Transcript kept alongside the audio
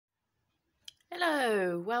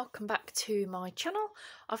Hello, welcome back to my channel.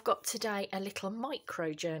 I've got today a little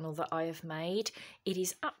micro journal that I have made. It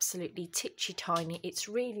is absolutely titchy tiny. It's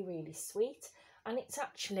really sweet, and it's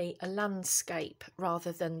actually a landscape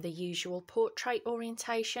rather than the usual portrait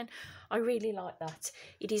orientation. I really like that.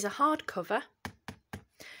 It is a hardcover.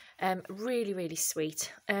 Really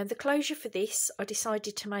sweet. The closure for this, I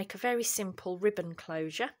decided to make a very simple ribbon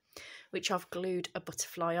closure, which I've glued a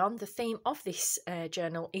butterfly on. The theme of this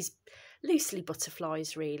journal is loosely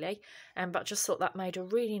butterflies really, but I just thought that made a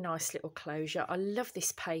really nice little closure. I love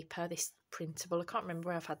this paper, this printable. I can't remember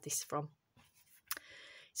where I've had this from.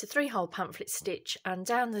 It's a 3-hole pamphlet stitch, and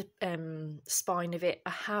down the spine of it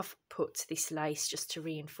I have put this lace just to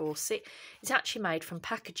reinforce it. It's actually made from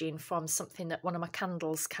packaging from something that one of my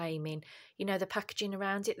candles came in. You know, the packaging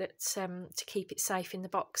around it that's to keep it safe in the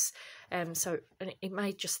box. So it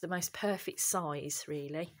made just the most perfect size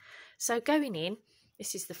really. So going in,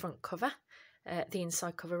 this is the front cover. The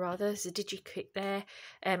inside cover rather, there's a digi-kit there.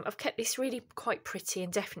 I've kept this really quite pretty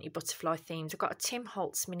and definitely butterfly themed. I've got a Tim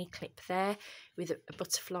Holtz mini clip there with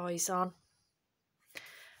butterflies on.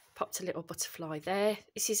 Popped a little butterfly there.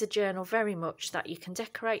 This is a journal very much that you can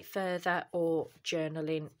decorate further or journal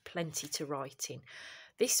in, plenty to write in.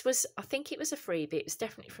 This was, I think it was a freebie. It was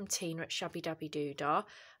definitely from Tina at Shabby Dabby Doodah,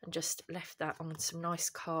 and just left that on some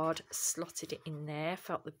nice card, slotted it in there.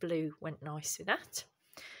 Felt the blue went nice with that.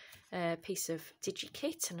 Piece of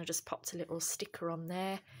digi-kit, and I just popped a little sticker on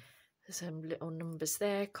there. There's some little numbers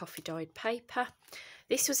there, coffee dyed paper.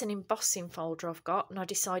 This was an embossing folder I've got, and I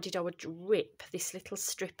decided I would rip this little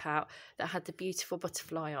strip out that had the beautiful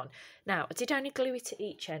butterfly on. Now, I did only glue it at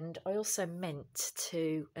each end. I also meant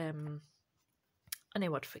to, I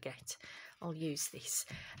know I'd forget. I'll use this.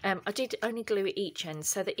 I did only glue it each end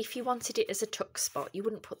so that if you wanted it as a tuck spot, you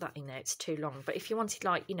wouldn't put that in there, it's too long. But if you wanted,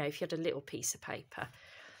 like, you know, if you had a little piece of paper,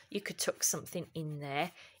 you could tuck something in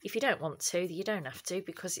there. If you don't want to, you don't have to,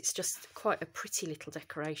 because it's just quite a pretty little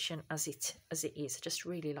decoration as it is. I just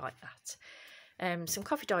really like that. Some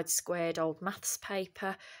coffee dyed squared old maths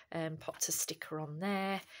paper, popped a sticker on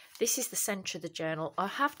there. This is the centre of the journal. I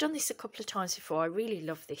have done this a couple of times before. I really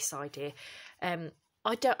love this idea. I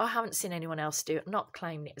haven't seen anyone else do it. I'm not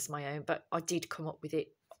claiming it as my own, but I did come up with it.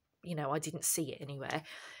 You know, I didn't see it anywhere.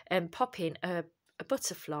 Pop in a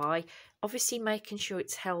butterfly, obviously making sure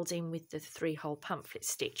it's held in with the 3-hole pamphlet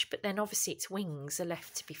stitch, but then obviously its wings are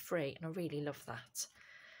left to be free, and I really love that.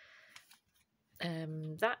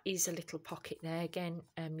 That is a little pocket there again.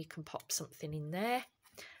 You can pop something in there,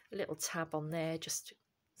 a little tab on there, just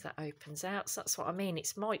that opens out. So that's what I mean,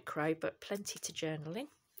 it's micro but plenty to journal in.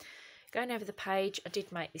 Going over the page, I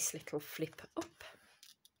did make this little flip up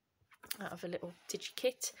out of a little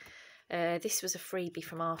digi-kit. This was a freebie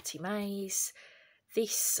from Artie Mays.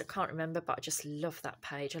 This, I can't remember, but I just love that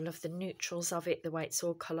page. I love the neutrals of it, the way it's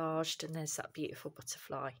all collaged, and there's that beautiful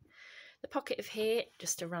butterfly. The pocket of here,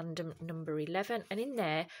 just a random number 11, and in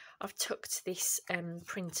there I've tucked this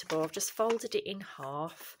printable. I've just folded it in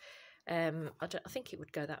half. I think it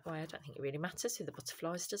would go that way. I don't think it really matters with the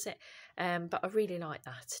butterflies, does it? But I really like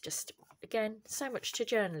that. Just, again, so much to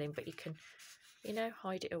journaling, but you can, you know,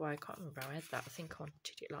 hide it away. I can't remember how I had that. I think I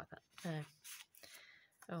wanted it like that. No.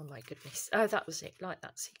 Oh my goodness. Oh, that was it, like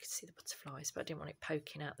that, so you could see the butterflies, but I didn't want it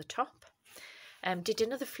poking out the top. Did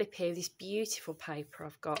another flip here, this beautiful paper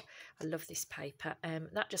I've got. I love this paper.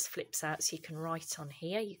 That just flips out so you can write on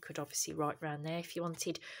here. You could obviously write around there if you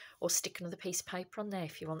wanted, or stick another piece of paper on there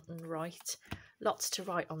if you want and write. Lots to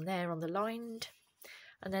write on there on the lined.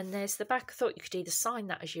 And then there's the back. I thought you could either sign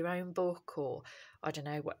that as your own book, or I don't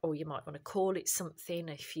know, or you might want to call it something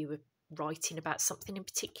if you were writing about something in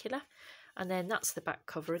particular. And then that's the back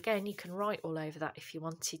cover. Again, you can write all over that if you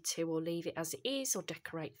wanted to, or leave it as it is, or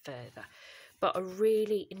decorate further. But I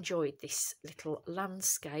really enjoyed this little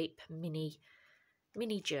landscape mini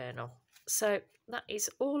journal. So that is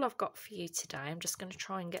all I've got for you today. I'm just going to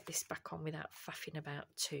try and get this back on without faffing about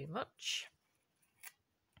too much.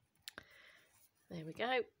 There we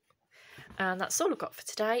go. And that's all I've got for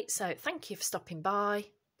today. So thank you for stopping by.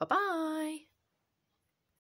 Bye-bye.